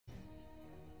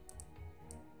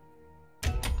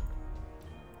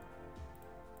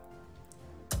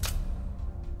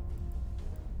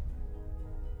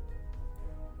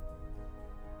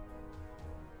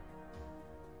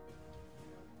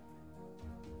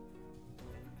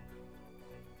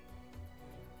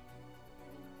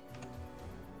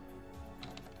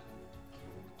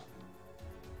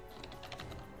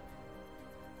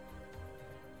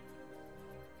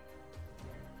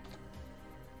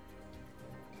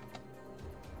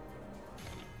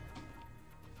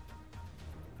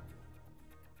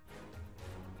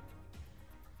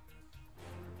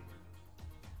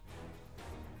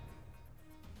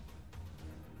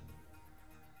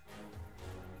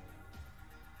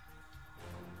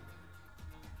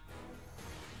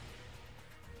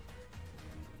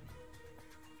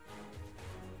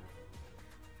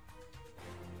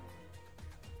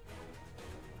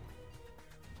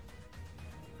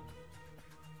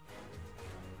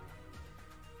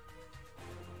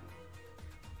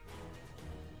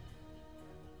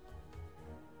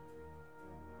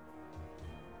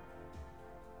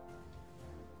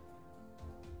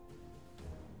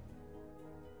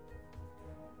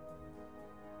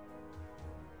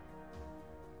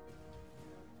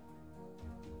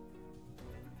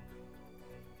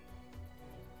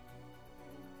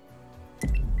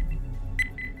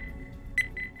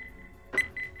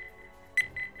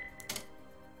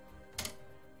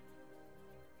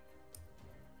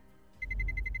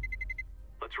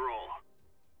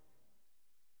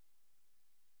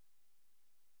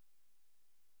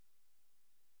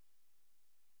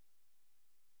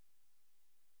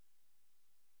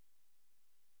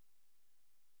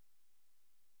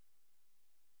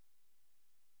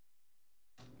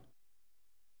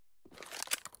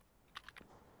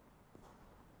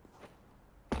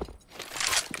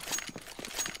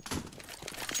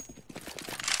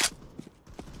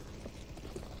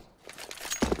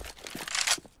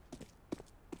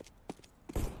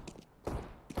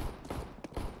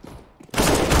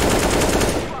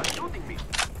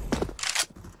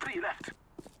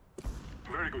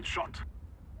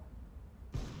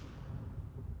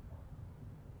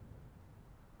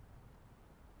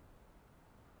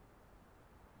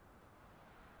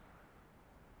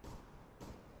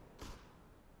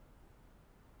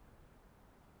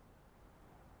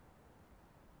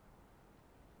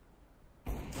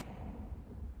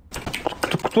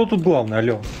Кто тут главный,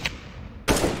 алло?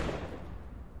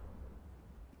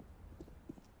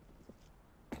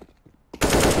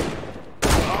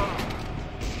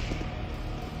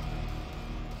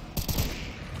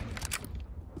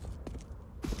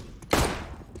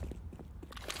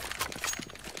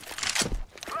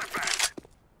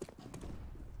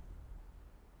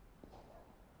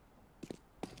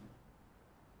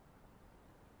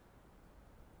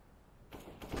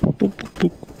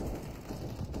 Тук-тук-тук.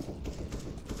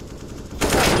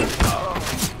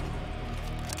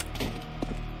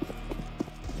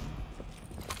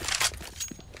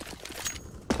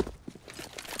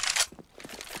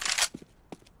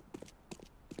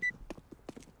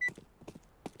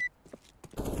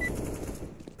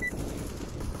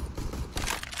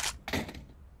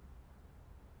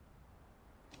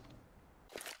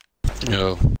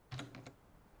 Yo.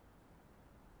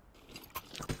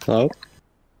 Hello?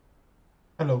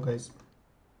 Hello, guys.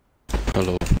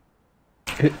 Hello.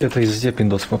 Это из-за тебя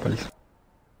пиндосы попались.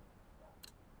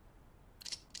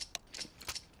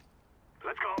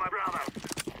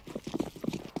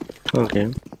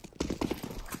 Окей.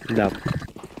 Да.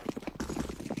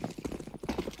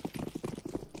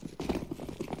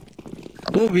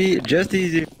 Буби, just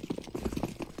easy.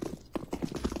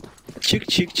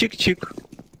 Чик-чик-чик-чик.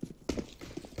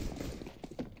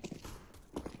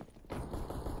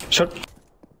 Черт.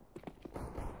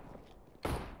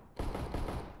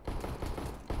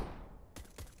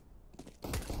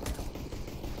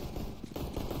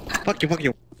 Fuck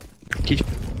you. Кич.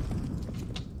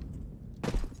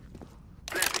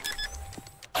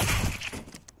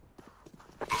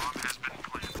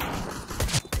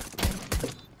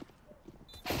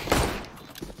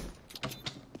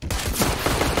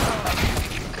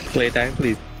 Playtime,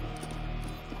 please.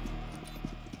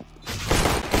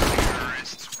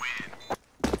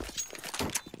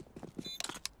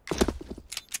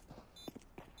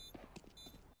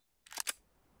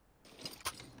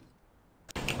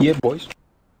 Yeah, boys.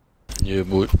 Yeah,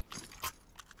 boy.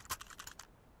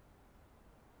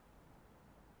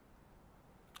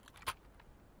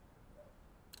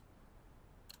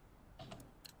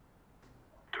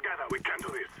 Together we can do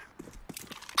this.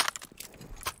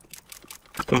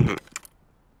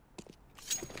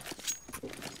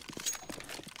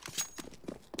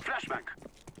 Flashbang.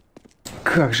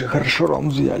 Как же хорошо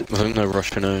раунд взяли. I think they're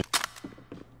rushing out.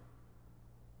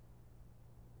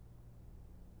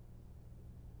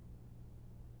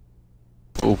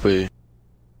 All B.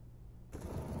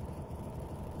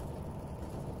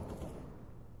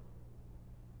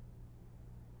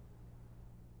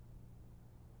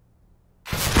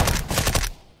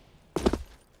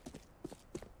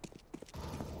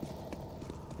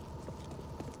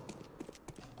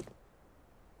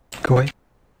 Go away.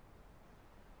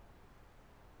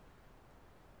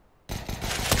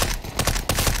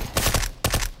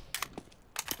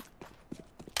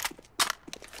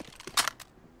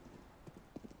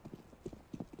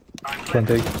 Can't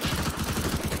take.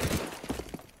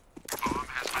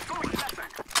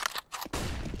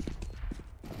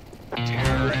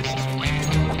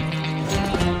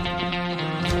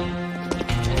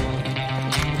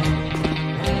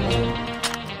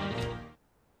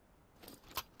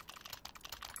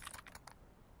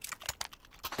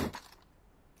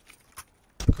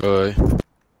 Go.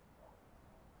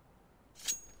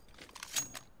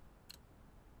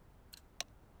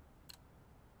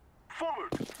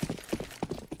 Forward.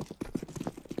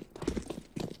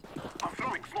 I'm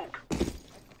throwing smoke.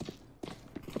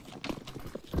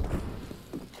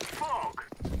 Fog.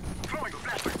 Throwing a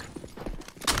flashbang.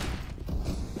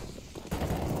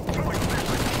 Throwing a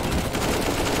flashbang.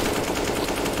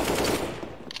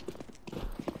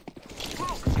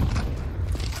 Smoke.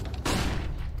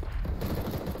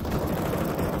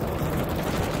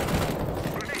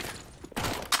 Grenade.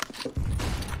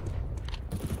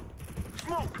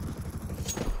 Smoke.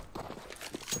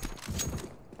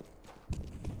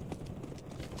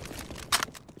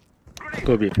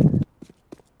 Коби.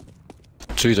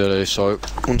 2 dead A site.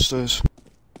 One stairs.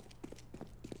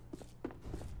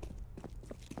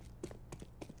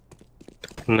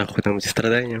 Нахуй там эти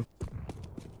страдания.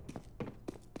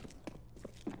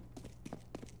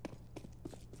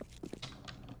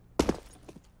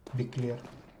 Be clear.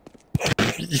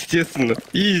 Естественно.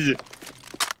 Изи.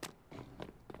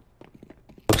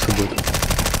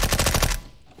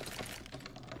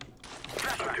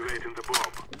 Activating the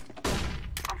bomb.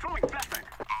 I'm throwing flashbang.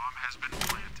 Bomb has been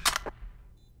planted.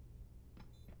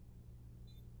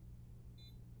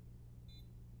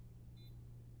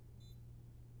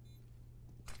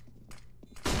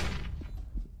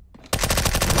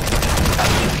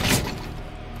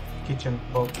 Kitchen,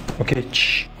 both. Okay,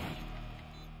 shh.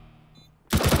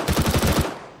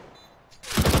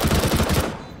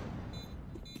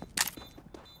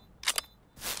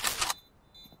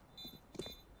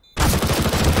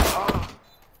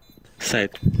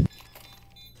 Side.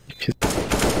 If you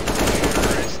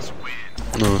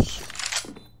Nice.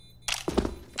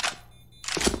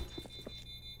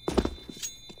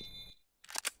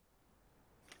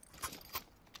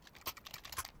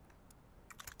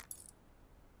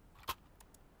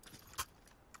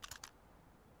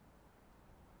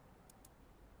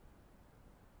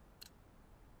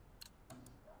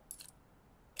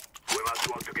 We must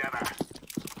work together.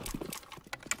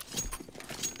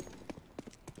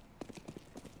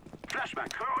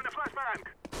 Flashbang. Throwing a flashbang.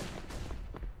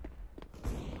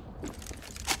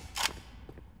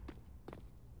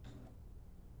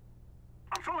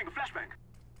 I'm throwing a flashbang.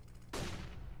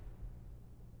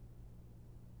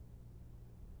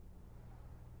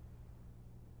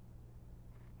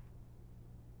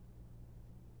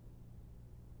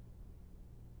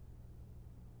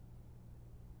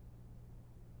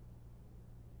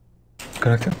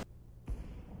 Connected.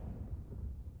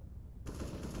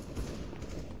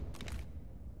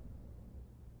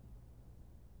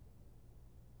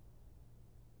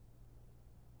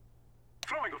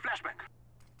 Throwing a flashbang.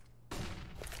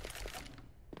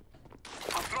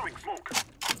 I'm throwing smoke.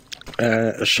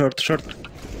 short.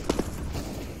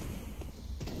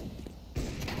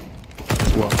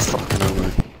 What fucking hell,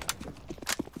 mate.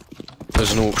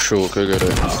 There's an orc short, go get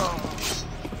it.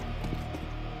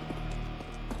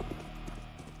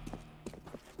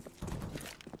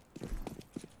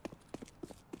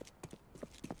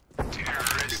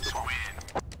 Terrorists win.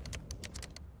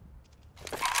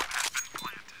 Bomb has been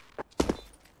planted.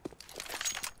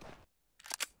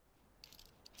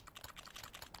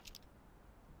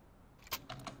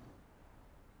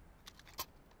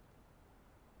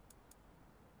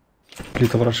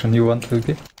 Fleet of Russian, you want to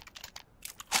be?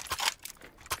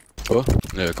 What?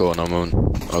 Yeah, go on, I'm on.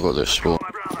 I got this All sport. my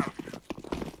brothers.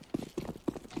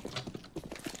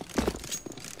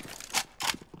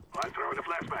 I'm throwing a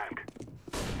flashbang.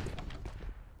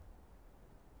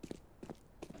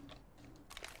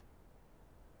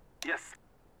 Yes.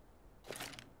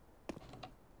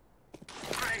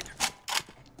 Great.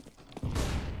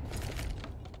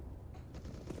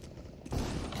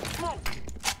 Smoke.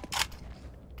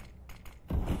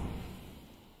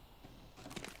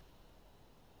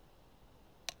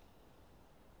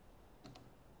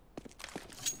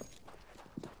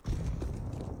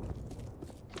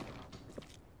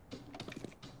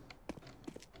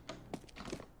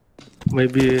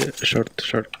 Maybe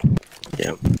short.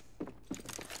 Yeah.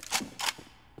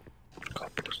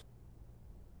 Couples.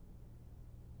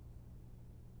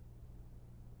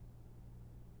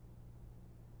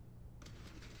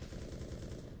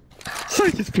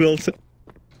 I just built it.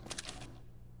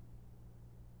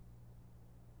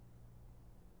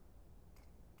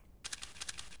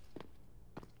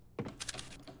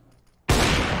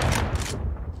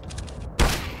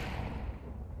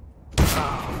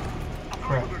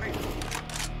 Crap.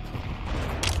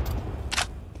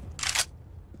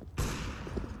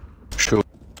 Sure.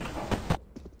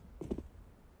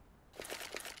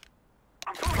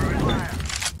 I'm throwing a flashbang.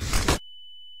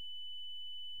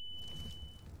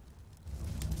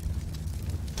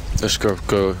 Let's go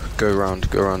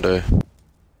round A.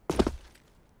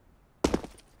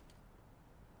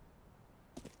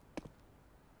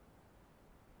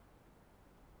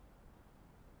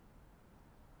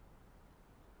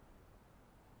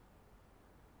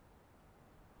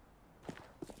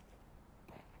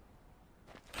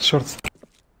 Short.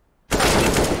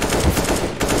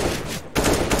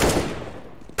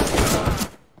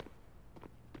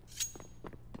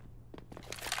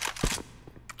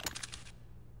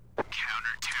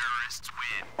 Counter-terrorists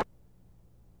win.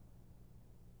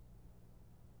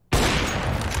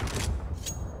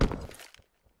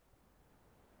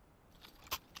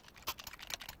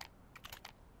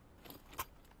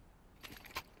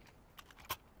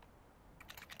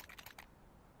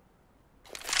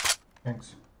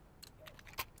 Thanks.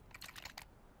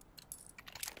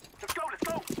 Let's go.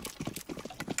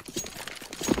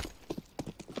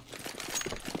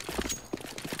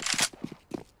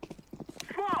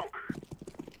 Smoke.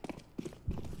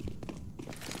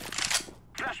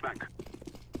 Flashbang.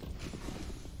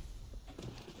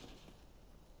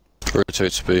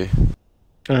 Rotate to B.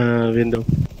 Window.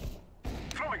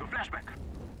 Throwing a flashback.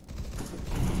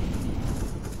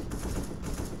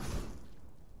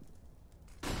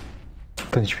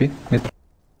 Ten HP. Mid.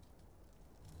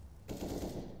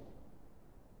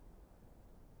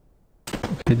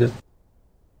 He dead.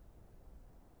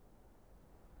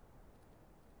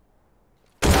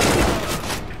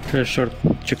 Short.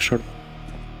 Check short.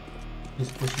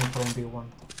 He's pushing from B1.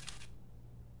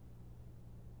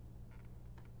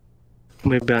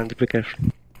 Maybe under be careful.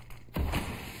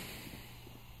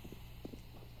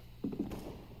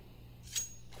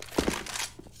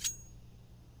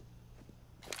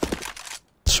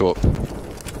 Swap.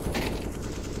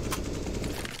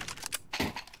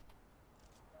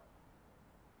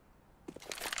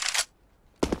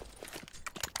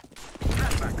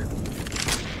 Flashback.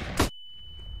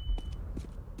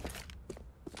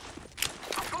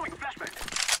 I'm throwing a flashback.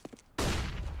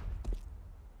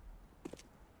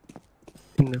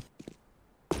 Window.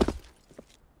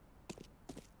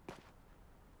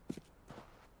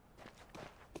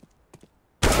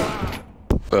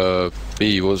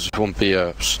 B was one B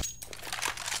apps.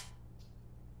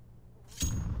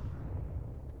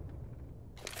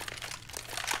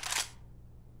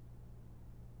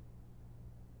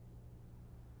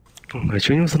 А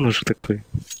чё у него за ножик такой?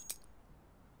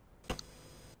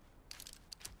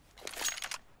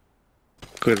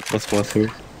 Какой-то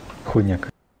пластмассовый. Хуйняк.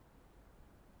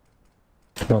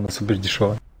 Да, у нас супер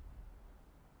дешево.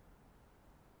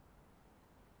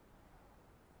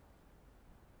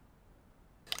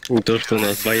 Не то, что у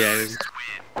нас боярин.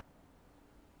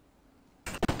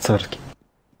 Царский.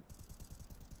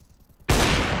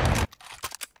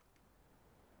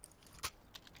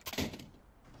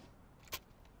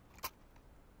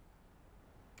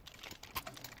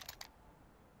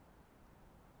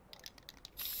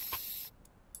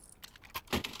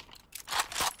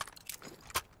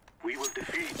 We will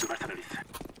defeat the mercenaries.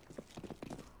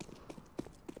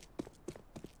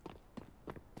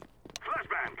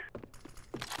 Flashbang.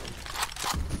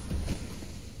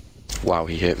 Wow,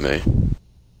 he hit me.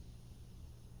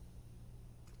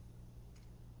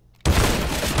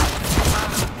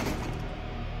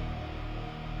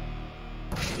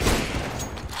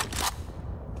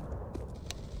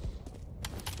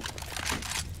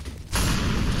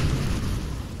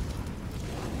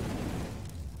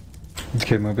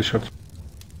 Okay, maybe short.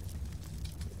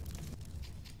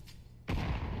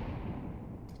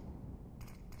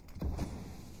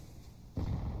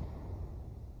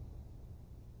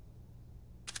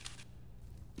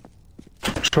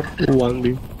 Short.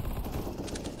 1B.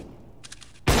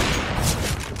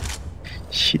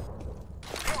 Shit.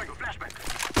 Throwing a flashback.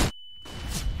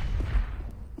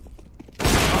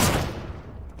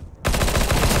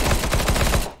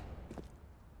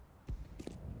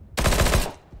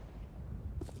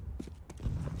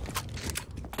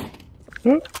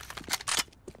 Huh?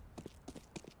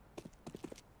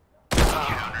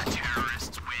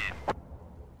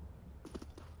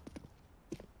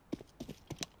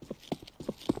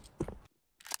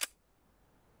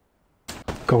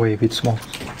 Go away with small.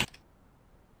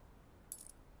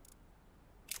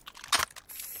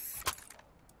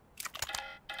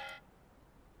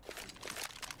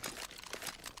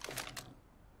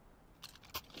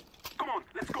 Come on,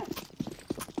 let's go.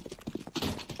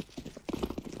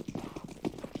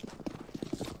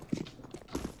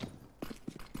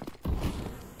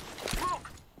 Smoke.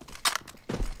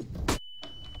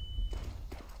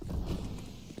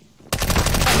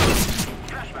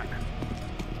 Flashback.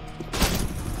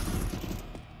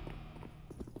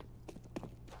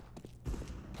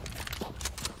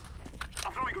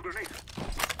 I'm throwing a grenade.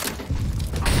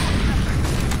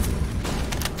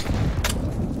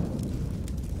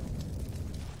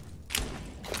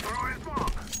 Throwing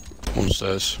smoke. One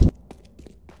stairs.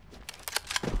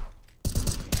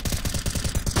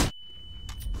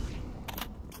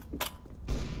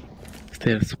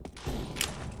 Stairs.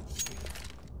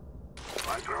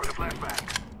 I'm throwing a flashback.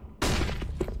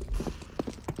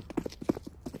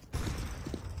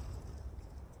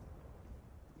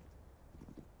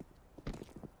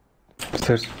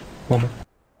 Stairs. One more.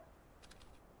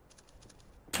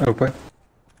 Open.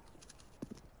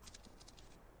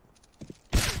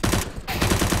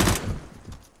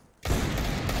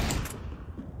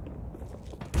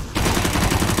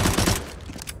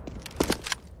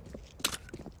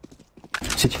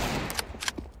 City.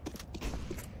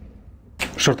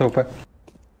 Short open.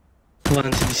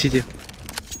 One city.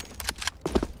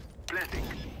 Planting.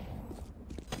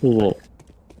 Whoa.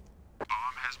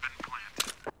 Bomb has been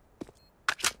planted.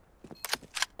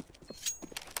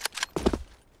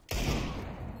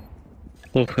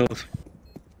 Low health.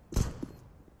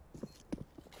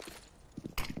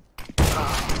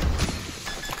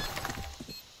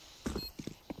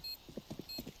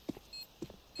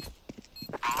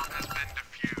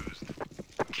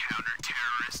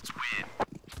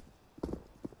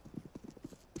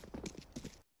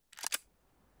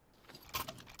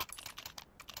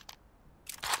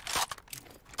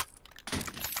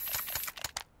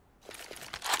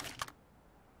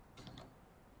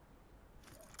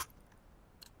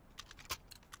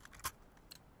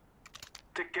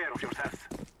 care of yourselves.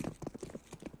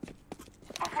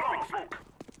 I'm throwing smoke.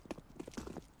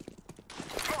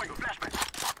 Throwing a flashbang.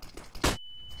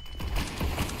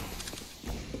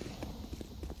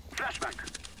 Flashbang.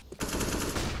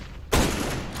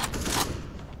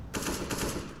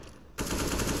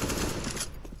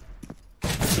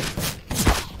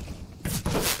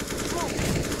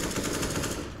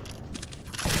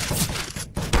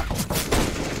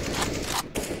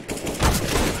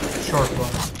 Short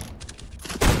one.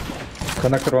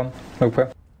 Connector one.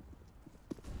 OP.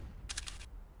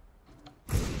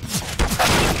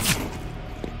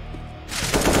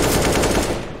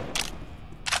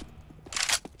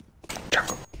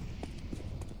 Jungle.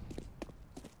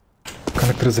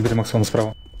 Коннекторы забери максимум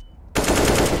справа.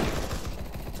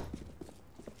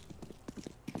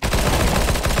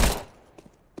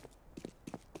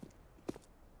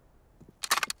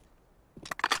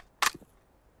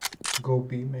 Go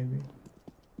B maybe.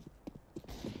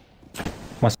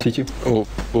 Must City.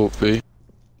 Or B.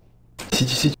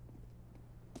 City.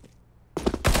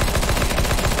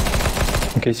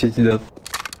 Okay, City dead.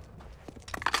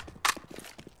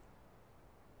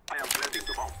 I am planting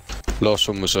the bomb. Last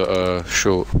one was at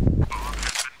short.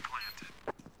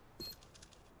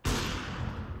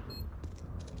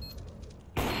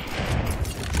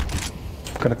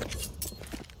 Connector.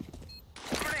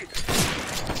 Grenade.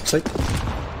 Side.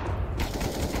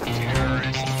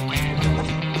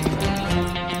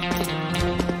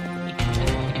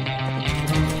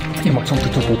 И максимум ты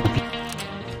тупо купи.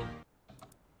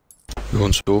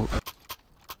 One short.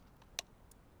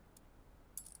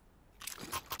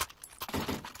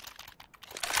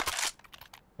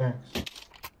 Thanks.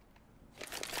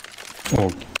 О,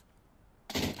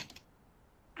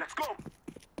 Let's go.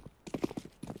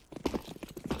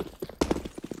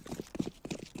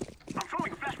 I'm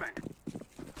throwing a flashbang.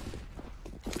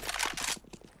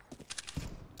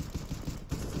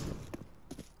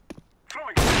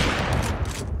 Throwing a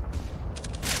flashbang.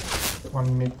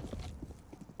 One mid.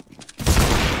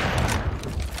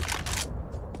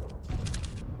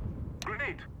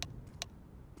 Grenade.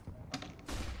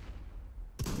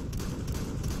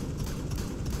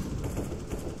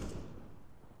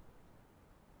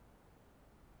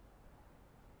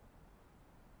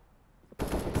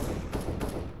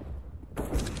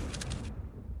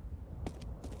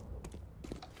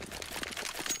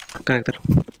 Connector.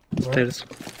 Stairs.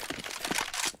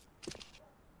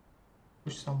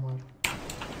 Push somewhere.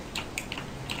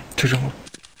 тяжело.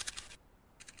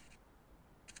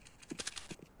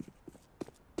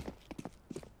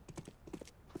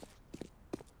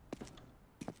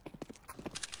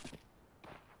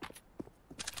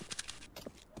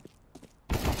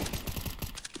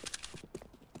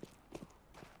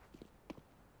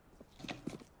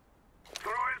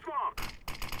 Throwing smoke.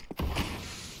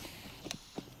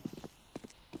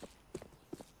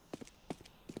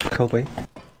 Hellway.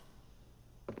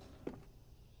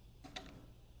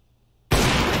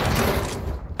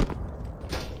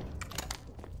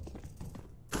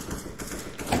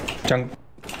 Jungle.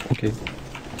 Okay.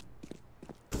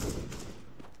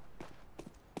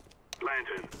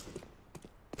 Lantern.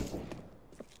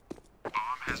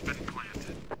 Bomb has been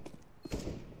planted.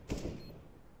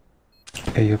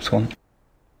 Apes one.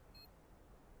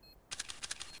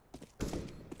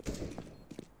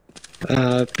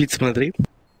 Пит, смотри.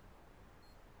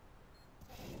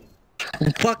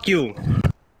 Fuck you,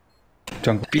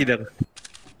 Jungle. пидор.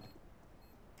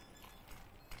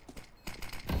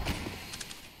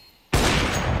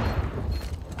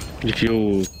 If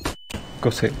you...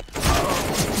 Go save.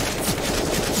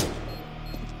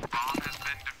 Bomb has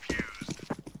been defused.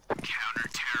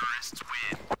 Counter-terrorists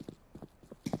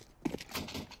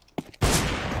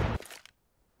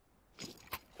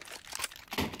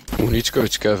win. We need to go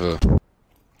together.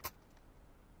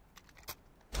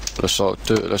 Let's like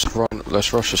do it.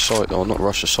 Let's rush a site. Or not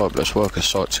rush a site, but let's work a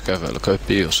site together. Like go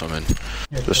B or something.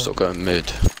 Yeah, Let's sure. stop going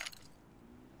mid.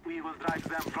 We will drive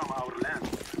them from our land.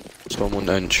 Someone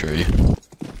entry.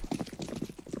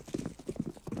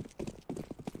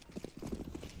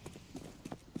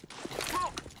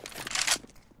 Smoke.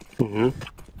 Угу.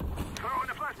 Throwing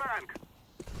a flashbang.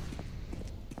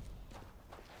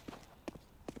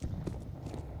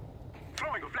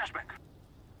 Throwing a flashbang.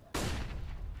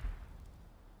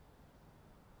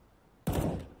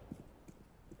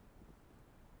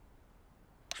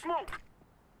 Smoke.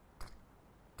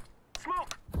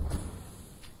 Smoke.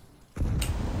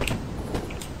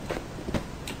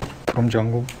 From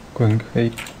jungle. Going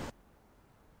A.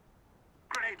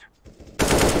 Grenade.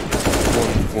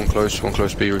 One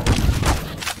close B.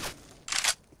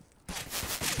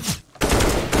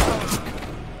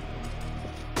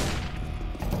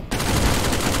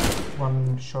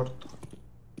 One short.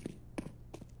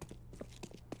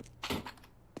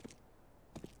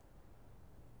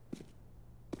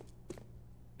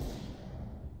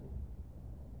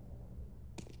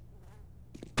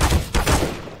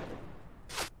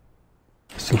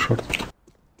 Still short.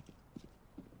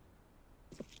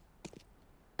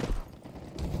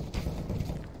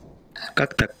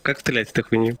 Как так? Как стрелять с этой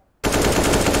хуйни?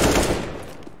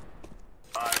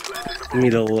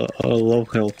 Middle, low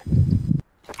health.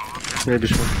 Maybe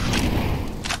short.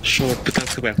 Short, 15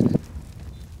 хп.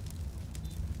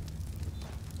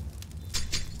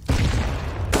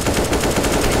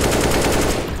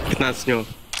 С него.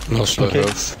 Lost low Okay.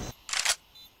 health.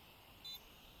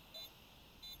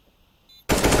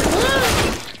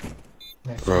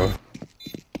 Nice. Bro.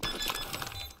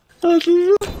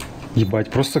 Ебать,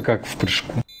 просто как в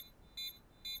прыжку.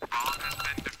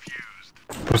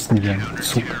 Просто нереально,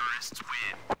 сука.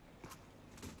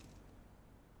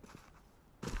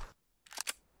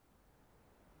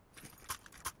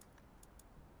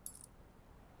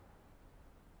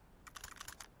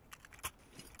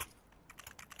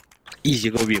 Easy,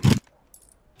 go B.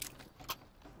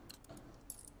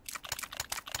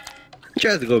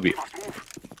 Just go B.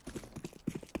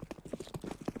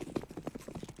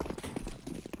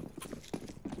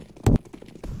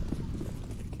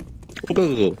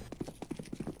 Go.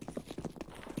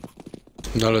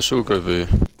 No, let's all go B.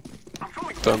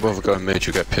 Don't bother going mid,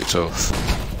 you get picked off.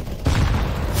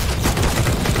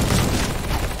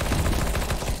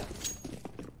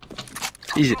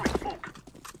 Easy.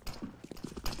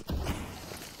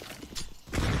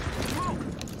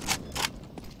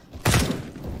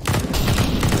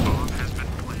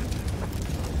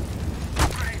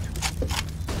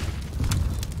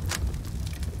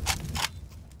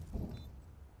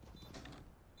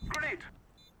 Grenade!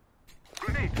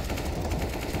 Grenade!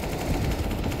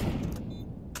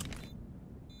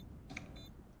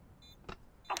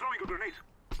 I'm throwing a grenade.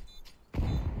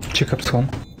 Check up spawn.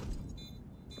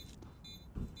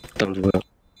 Там двое.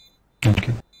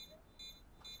 Окей.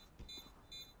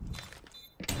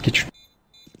 Кич.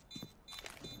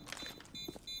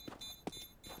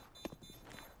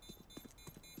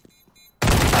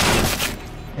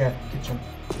 Yeah, kitchen.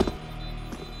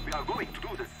 We are going to do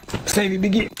this. Сейви,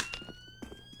 беги!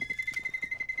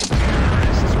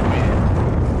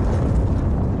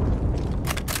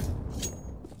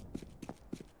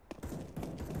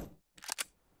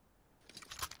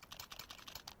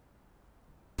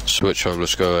 Switch over,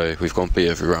 let's go A. We've gone B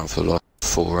every round for the last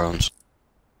 4 rounds.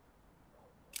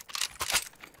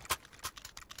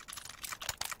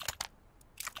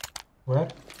 Where?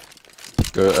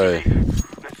 Go A.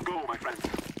 Let's go, my friends.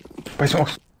 Пойдем.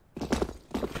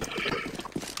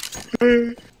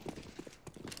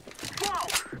 Wow!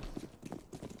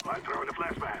 I'm throwing a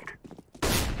flashbang.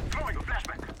 Throwing a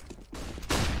flashbang.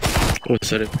 Ой,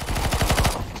 sorry.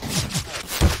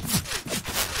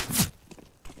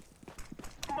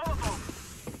 Molotov!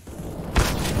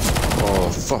 Oh,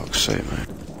 fuck's sake, mate.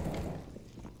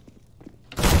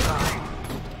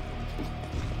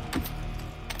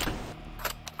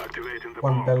 Activating the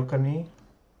One bomb. balcony.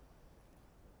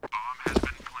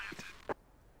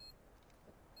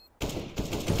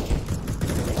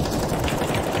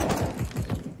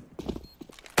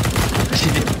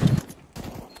 Сиди.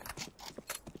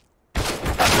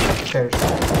 Stairs.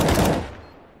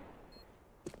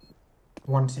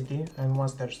 One city and one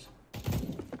stairs.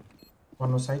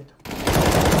 One on site.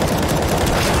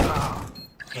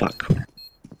 Fuck.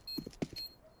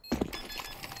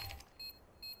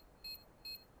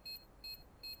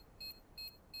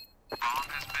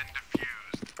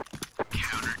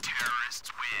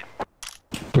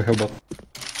 We have bot.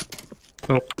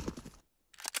 Oh.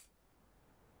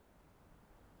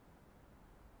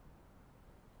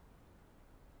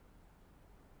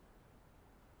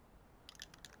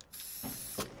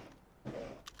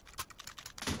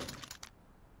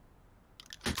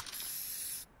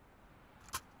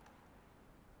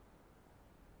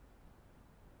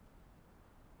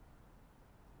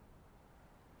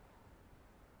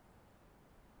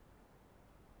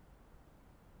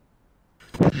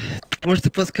 Может, ты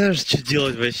подскажешь, что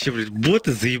делать вообще, блядь?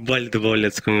 Боты заебали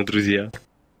добавляться ко мне, друзья.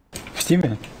 В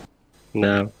стиме?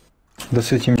 Да. Да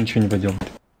с этим ничего не поделать.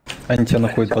 Они тебя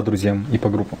находят по друзьям и по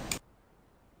группам.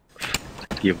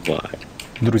 Ебать.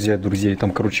 Друзья друзей.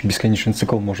 Там, короче, бесконечный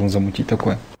цикл можно замутить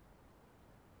такое.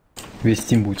 Весь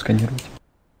Steam будет сканировать.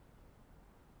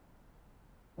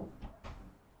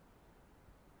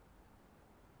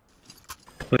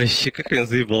 Вообще, как я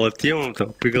заебала тему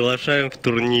там? Приглашаем в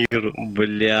турнир.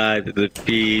 Блядь, это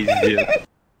пиздец.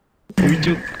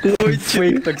 Утюг конченый.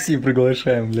 Фейк такси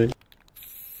приглашаем, блядь.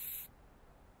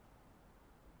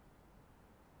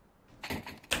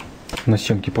 На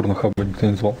съемки порнохаба никто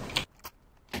не звал.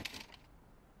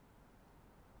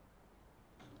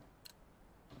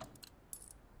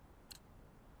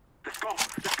 Let's go.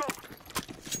 Let's go.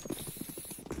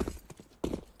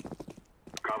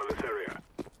 Cover this area.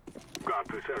 Guard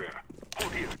this area.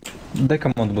 Hold here. Дай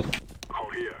команду, бот.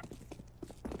 Hold here.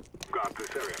 Guard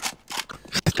this area.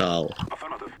 Встал.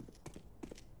 Affirmative.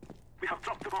 We have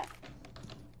dropped the bomb.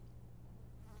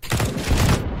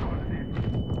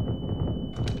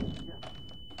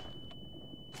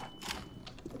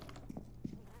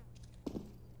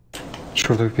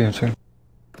 Чёртов пенсию.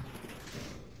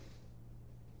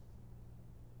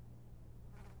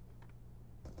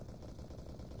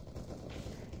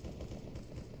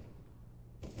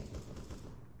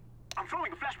 I'm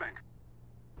throwing a flashbang.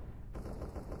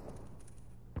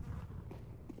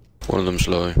 One of them's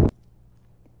low.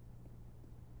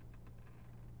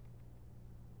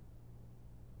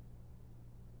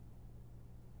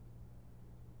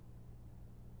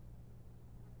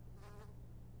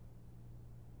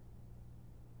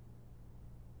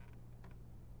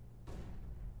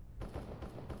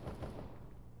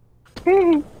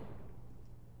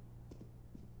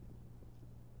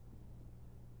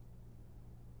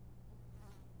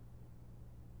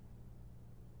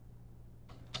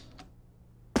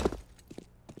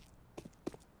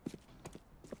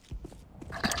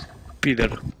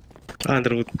 Пидор.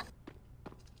 Андервуд.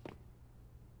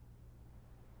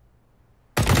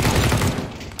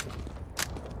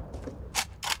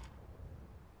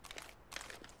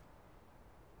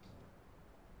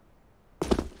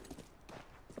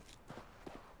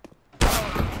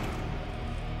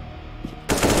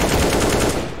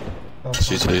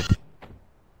 CT.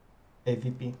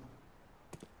 AVP.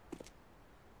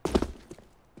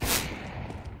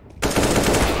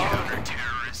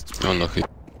 Unlucky.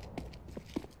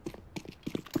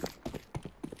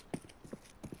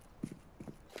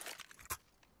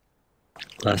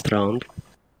 Last round.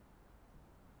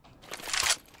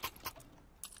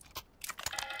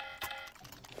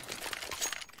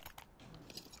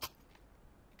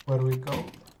 Where do we go?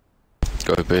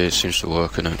 Go B, it seems to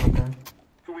work, innit? Okay.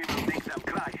 So we will make them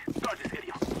cry. Guard this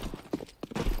area.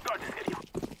 Guard this area.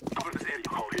 Cover this area.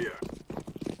 Hold here.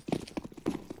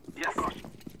 Yes. Of course.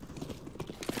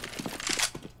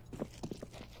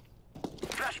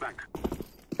 Flashbang.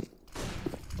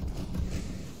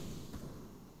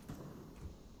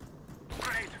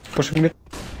 Grenade. Pushing mid.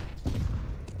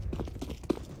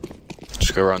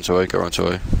 Just go round to A, go round to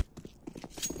A.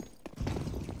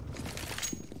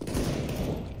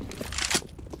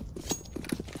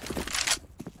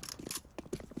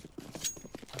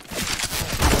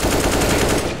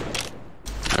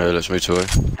 Alright, let's move to A.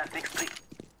 Tactics 3.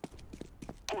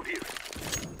 Hold here.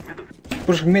 Middle.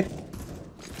 Pushing mid.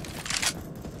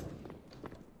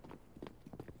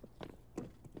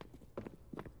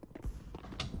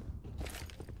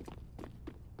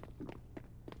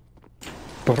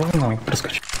 Попробуй на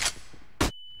проскочить.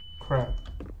 Crap.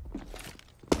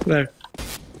 There.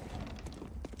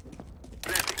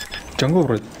 Джангл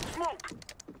вроде. Smoke.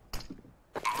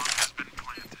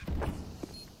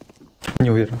 Не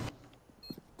уверен.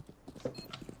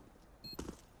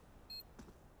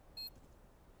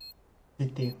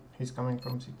 CT. He's coming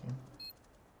from CT.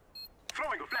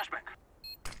 Throwing a flashbang.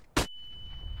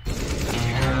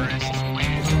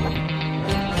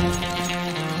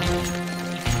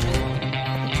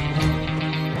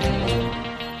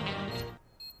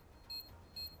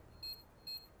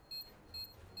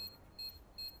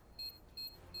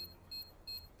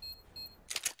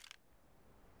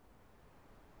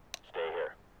 Stay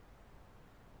here.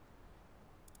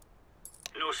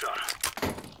 No, sir.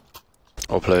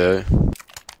 I'll play A.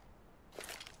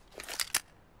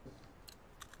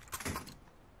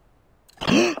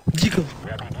 Дикл.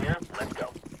 Grabbing gear. Let's go.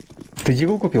 Ты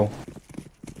дигл купил?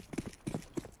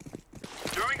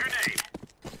 Throwing grenade.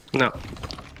 No.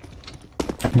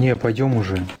 Не, пойдем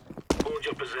уже. Hold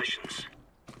your positions.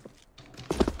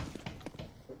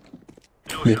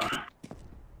 No, Mid. sir.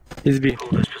 Is B.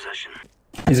 Hold this position.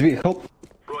 Изби, help.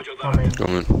 Roger that. Coming.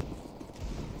 Come in.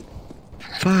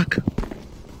 Fuck.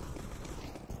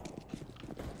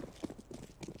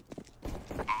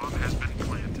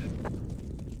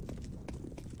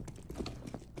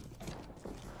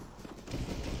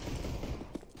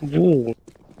 Воу.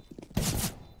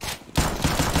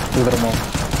 Задормал.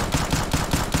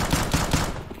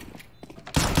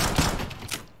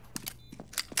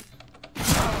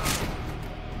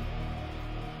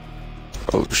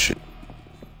 Oh shit.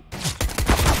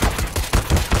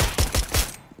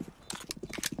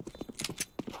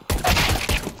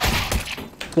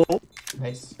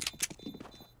 Nice.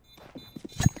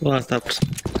 Last ups.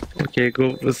 Okay,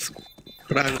 go. Let's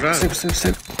run.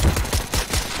 Sip.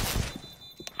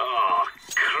 Oh,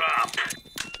 crap.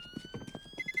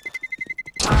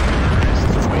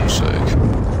 For fuck's sake.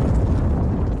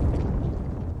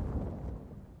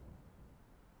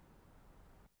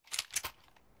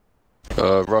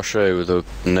 Rush A with a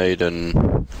nade and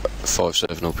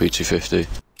 5.7 or PT50.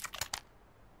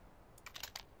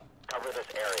 Cover this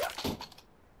area.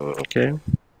 Okay.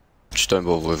 Just don't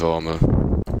bother with armor.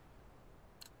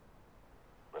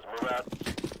 Let's move out.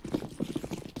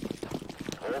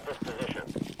 Hold this position.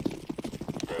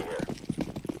 Stay here.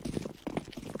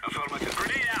 Affirmative.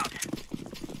 Grenade out.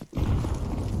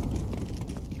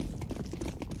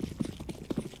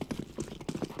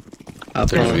 Up.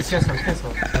 They're gonna be,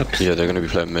 Cancel. yeah, they're gonna be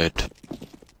playing mid.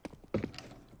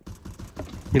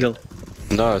 Middle.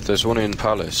 No, there's one in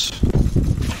Palace.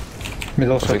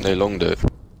 Middle I think shot. they longed it.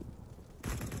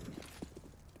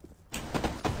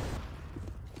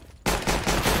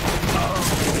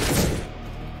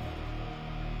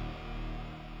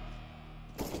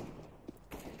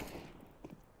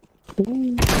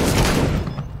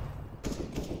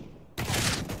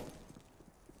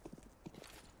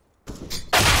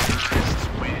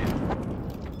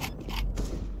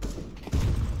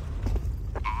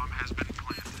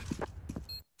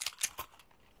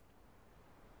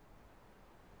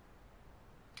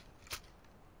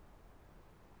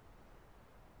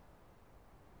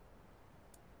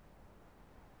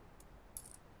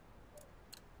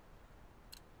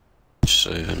 Just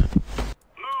saving it.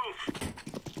 Move.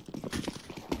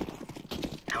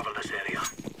 Cover this area.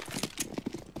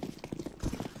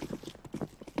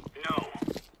 No.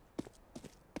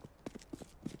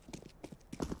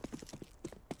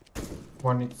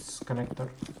 One is connector.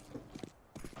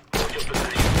 Hold your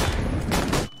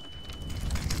positions.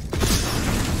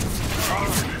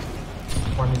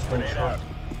 One is very short.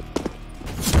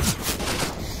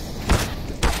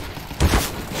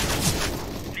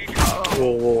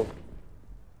 Whoa.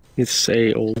 It's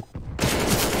AO.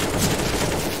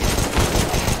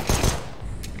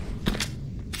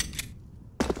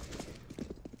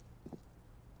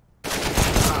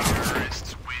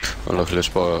 Unlucky, let's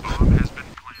buy up.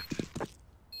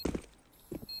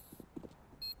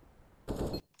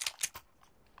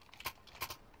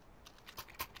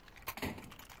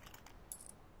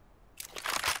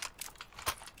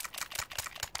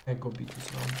 I go beat this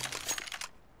one.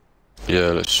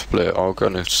 Yeah, let's split. I'll go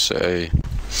next to A.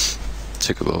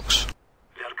 Ticker box.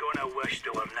 They're gonna wish they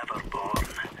were never born.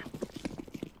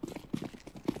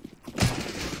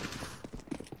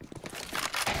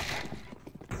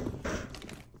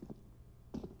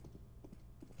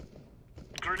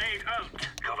 Grenade out.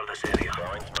 Cover this area.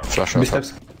 Flash B up.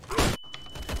 steps.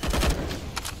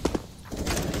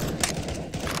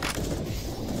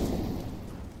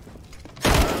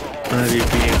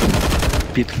 VP.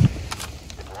 Pit.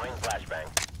 Deploying flashbang.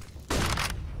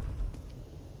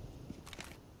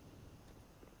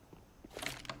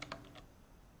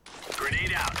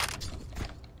 Grenade out.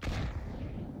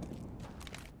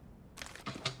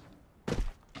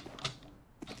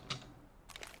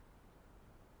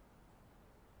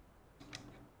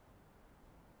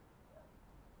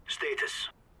 Status.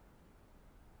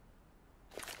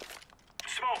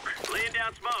 Smoke. Laying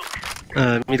down smoke.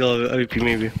 Middle AVP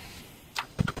maybe.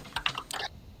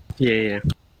 Yeah.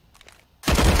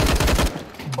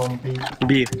 Bomb B.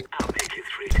 B. I'll make it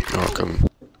 3 to 2. Oh, come.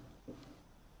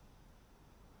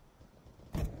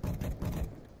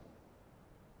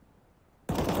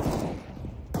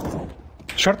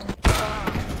 Short.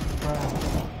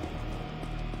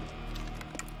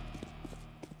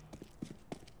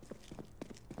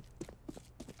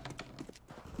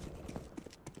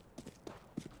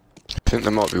 I think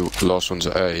there might be the last ones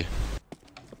at A.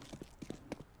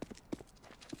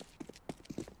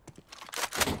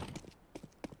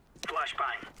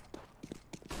 Flashbang.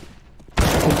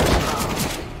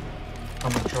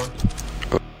 I'm in short.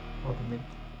 Oh. Or the mid.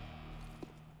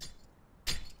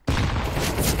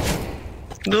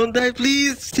 Don't die,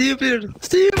 please! Stay up here!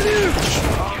 Stay up here!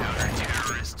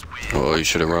 Oh, you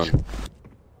should have run.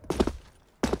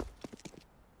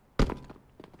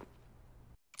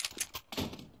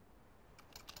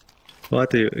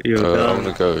 What are you I'm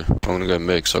down? gonna go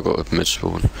mid 'cause I got a mid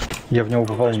spawn. Я в него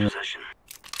попал. Position.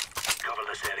 Cover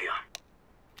this area.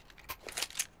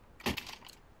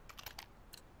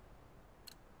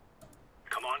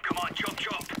 Come on,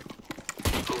 chop.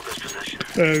 Hold this position.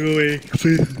 Go away,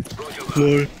 please. Roger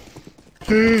that.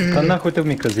 Да нахуй ты в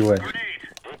миг раздеваешь? Grenade.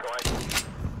 Decoy.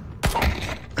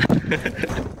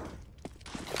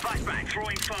 Flashbang.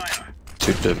 Throwing fire.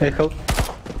 Two dip. Hey, help.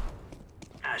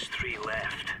 That's 3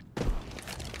 left.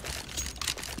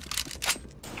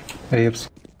 Репс.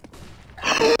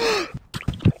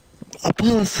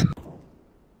 Опалос.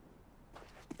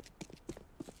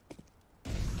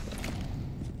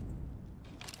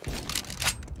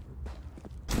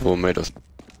 Or mid us.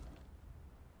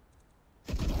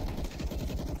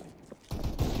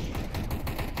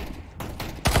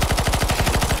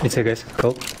 It's a guys.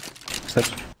 Help.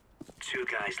 Steps. 2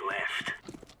 guys left.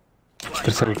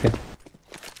 4 руки.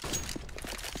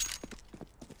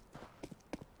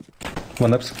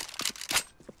 One ups.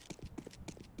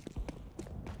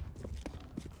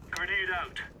 Grenade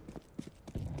out.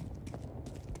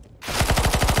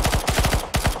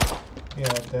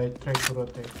 Yeah, they try to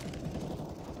rotate.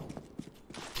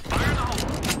 Fire in the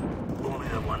hole. Only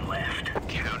the one left.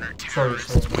 Sorry,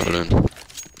 sorry. Well in.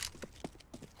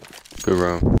 Good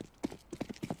round.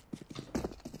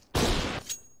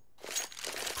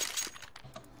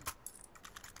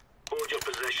 Hold your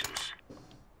positions.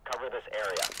 Cover this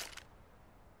area.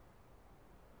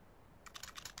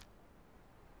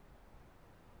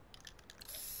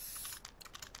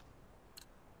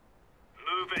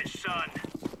 Move it, son.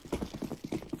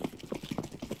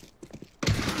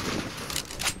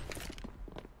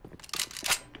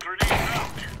 Grenade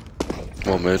out.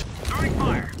 One mid. Throwing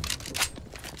fire.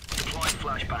 Deploying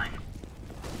flashbang.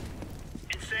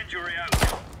 Incendiary out.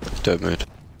 Dead mid.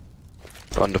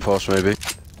 Underpass maybe.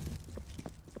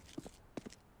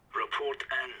 Report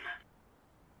in.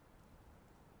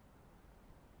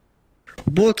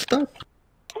 Bot, stop.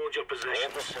 Hold your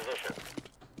positions.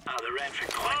 Other entry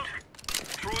point.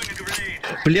 Throwing a grenade.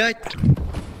 Блять.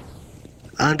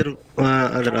 Under.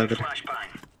 Under. Flashbang.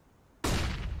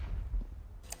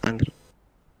 Under.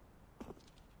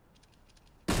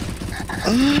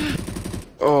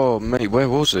 Oh mate, where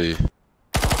was he?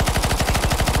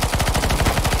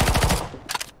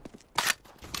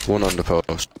 One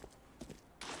underpass.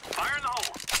 Fire in the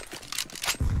hole.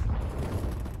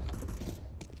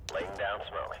 Laying down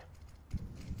smoke.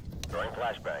 Throwing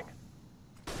flashbang.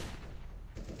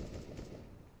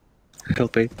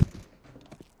 Help it.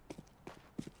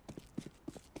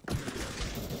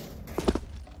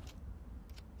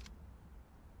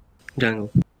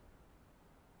 Jungle.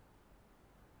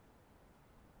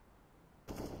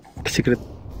 Secret.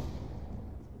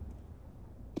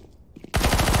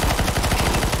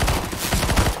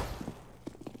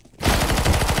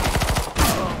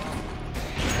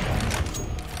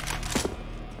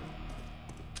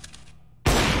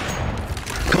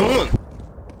 Come on!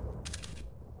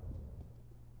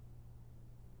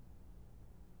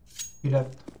 He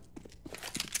left.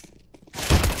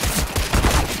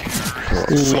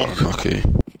 Oh, fuck, lucky.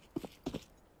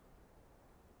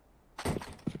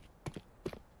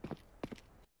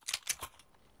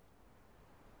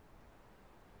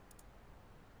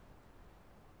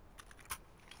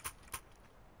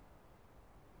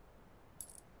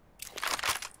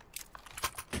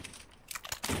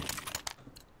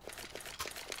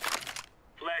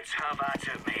 Let's have at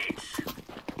it, mates.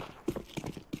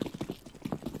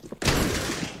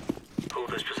 Hold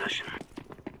this position.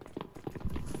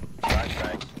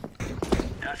 Flashbang.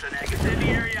 That's an egg.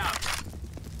 Incendiary out.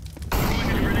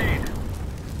 Throwing a grenade.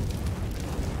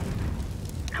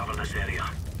 Cover this area.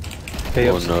 Hey,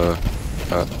 Oh ups. no.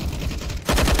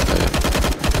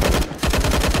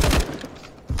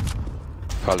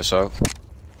 Palace out.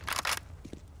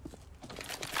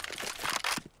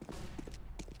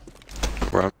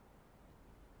 Ramp.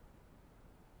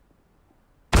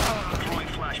 Throwing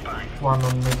flashbang. One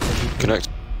on mid. Connect.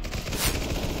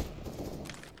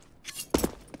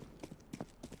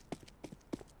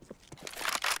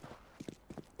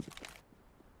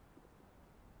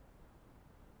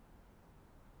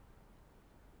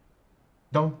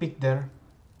 Don't pick there.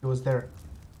 He was there.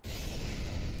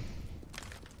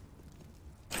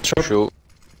 Short. One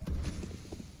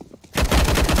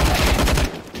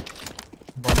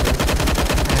there.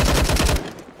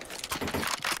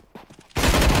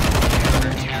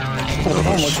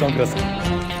 Oh, much longer.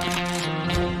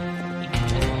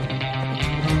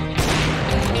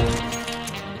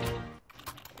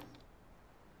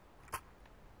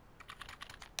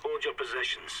 Hold your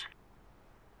positions.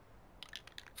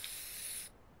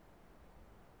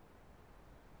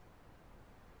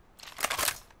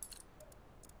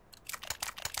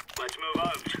 Let's move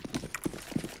out.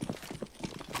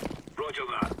 Roger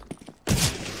that.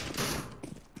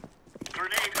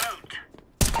 Grenade out.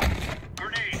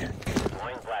 Grenade.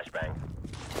 Deploying flashbang.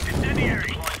 Incendiary.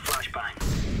 Deploying flashbang.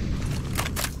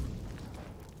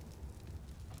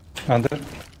 Under.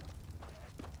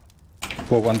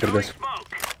 Oh, under Throwing guys.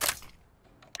 smoke.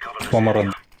 Cover this One more area.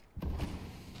 on.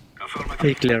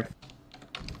 Hey, clear.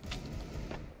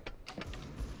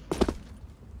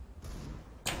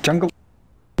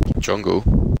 jungle.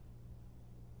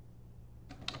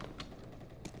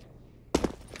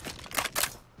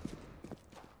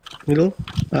 Middle?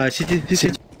 City,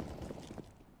 city.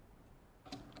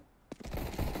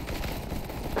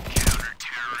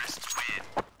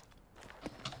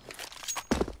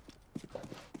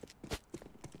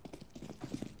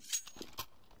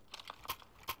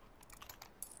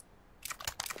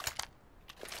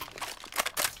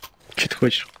 Что ты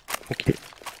хочешь? Окей.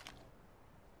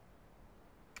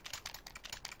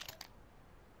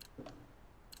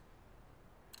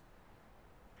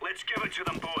 Let's give it to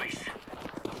them, boys.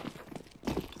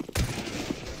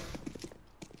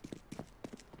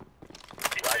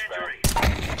 Incendiary.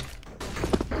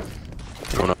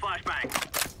 Throw a flashbang.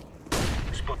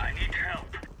 I need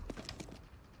help.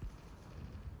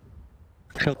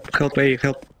 Help, A,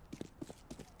 help.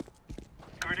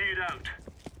 Grenade out.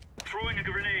 Throwing a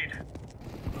grenade.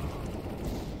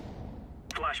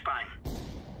 Flashbang.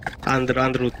 Under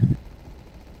root.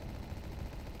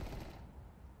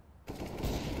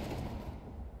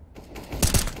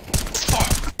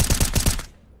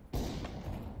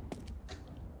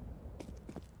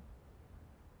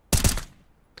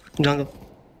 Jungle.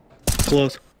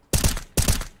 Close.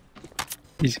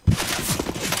 Easy.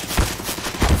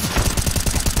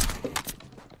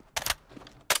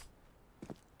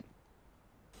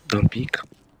 Don't peek.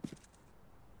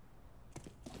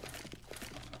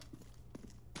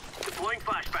 Deploying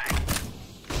flashbang.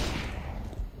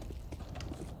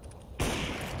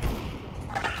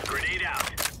 Grenade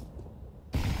out.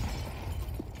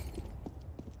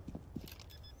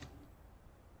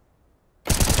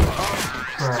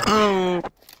 Crap. Oh.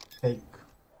 Fake.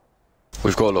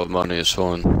 We've got a lot of money, it's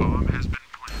fine.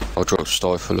 I'll drop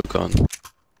stifle a gun.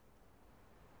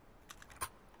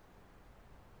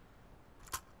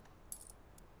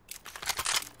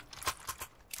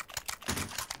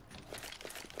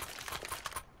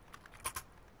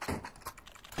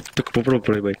 Только попробуй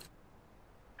проебать.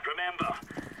 Remember,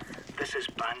 this is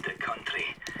bandit country.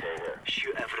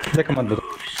 Shoot За everything команду. that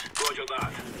moves. Roger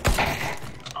that.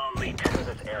 I'll lead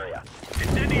this area.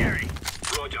 Incendiary.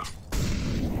 Roger.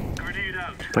 Grenade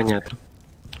out. Понятно.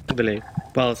 Удаляй.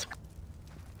 Палец.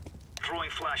 Throwing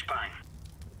flashbang.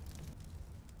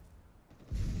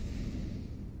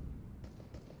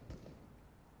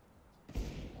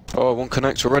 Oh, one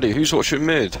connect already. Who's watching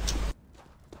mid?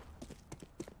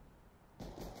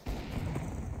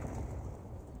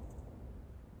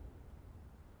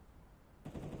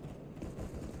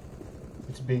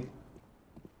 It's B.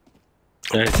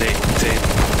 It's A.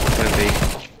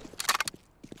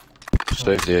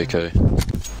 Save the AK.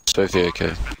 Save the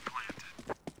AK.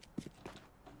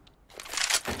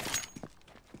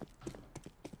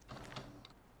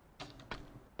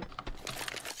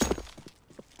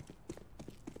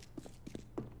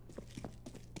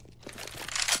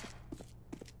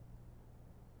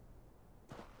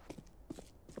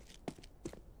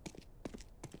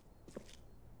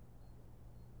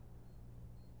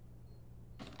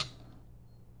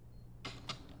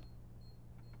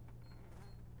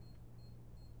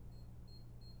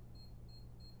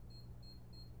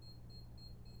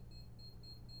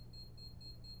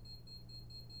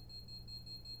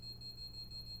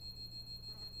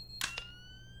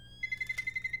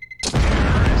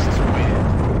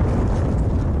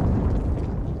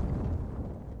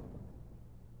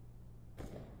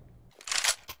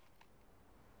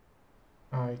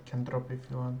 I can drop if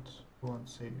you want. You want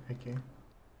to say okay.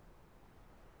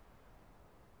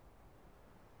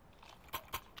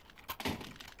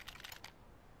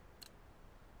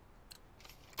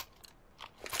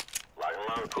 Lock and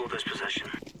load. Hold this position.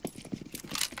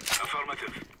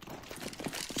 Affirmative.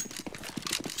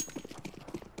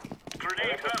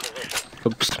 Grenade out.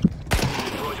 Oops.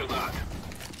 Roger that.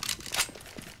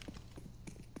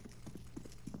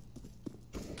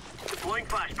 Deploying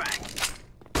flashbang.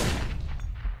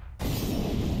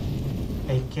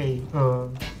 AK,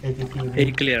 AVP A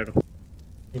mid. clear.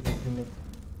 AVP mid.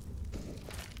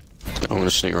 I'm gonna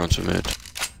sneak around to mid. I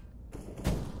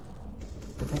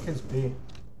think it's B.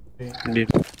 B. B.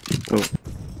 Oh.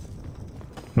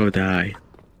 Oh, die.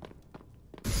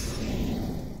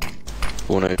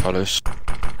 One A palace.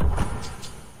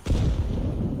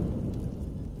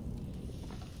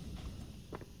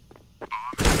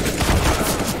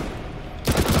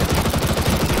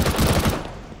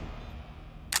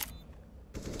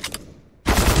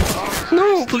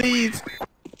 No, please.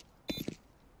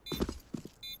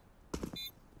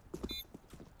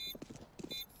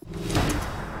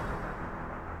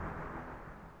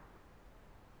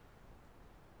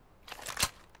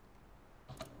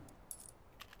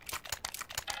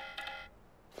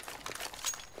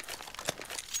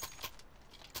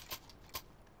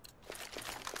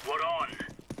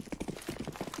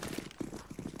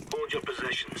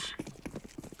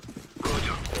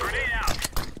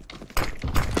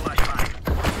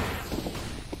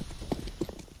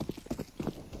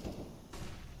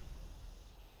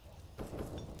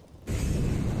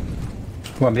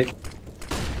 One big.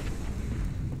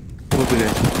 Ой,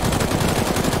 блядь.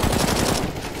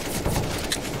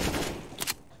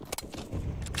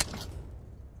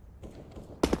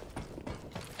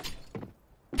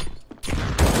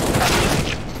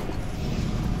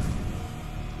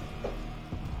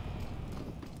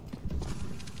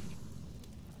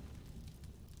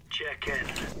 Check in.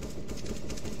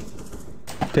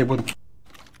 Take one.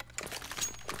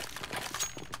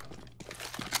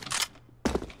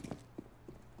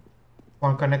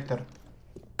 One connector.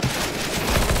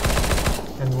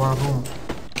 And one room.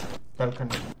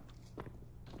 Balcony.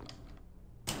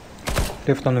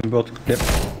 Left on the boat. Left.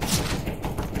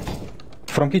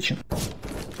 From kitchen.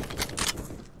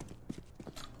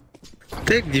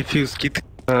 Take defuse kit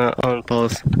on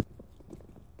pause.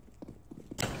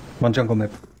 One jungle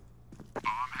map.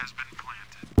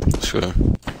 Let's go.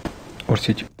 Or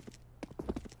city.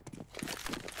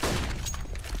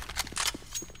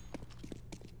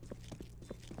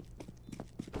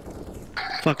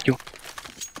 Fuck you.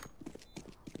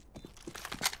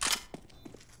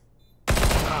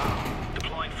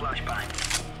 Deploying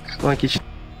flashbang. One kitchen.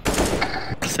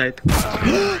 Side.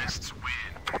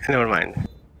 Never mind.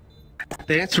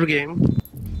 Thanks for game.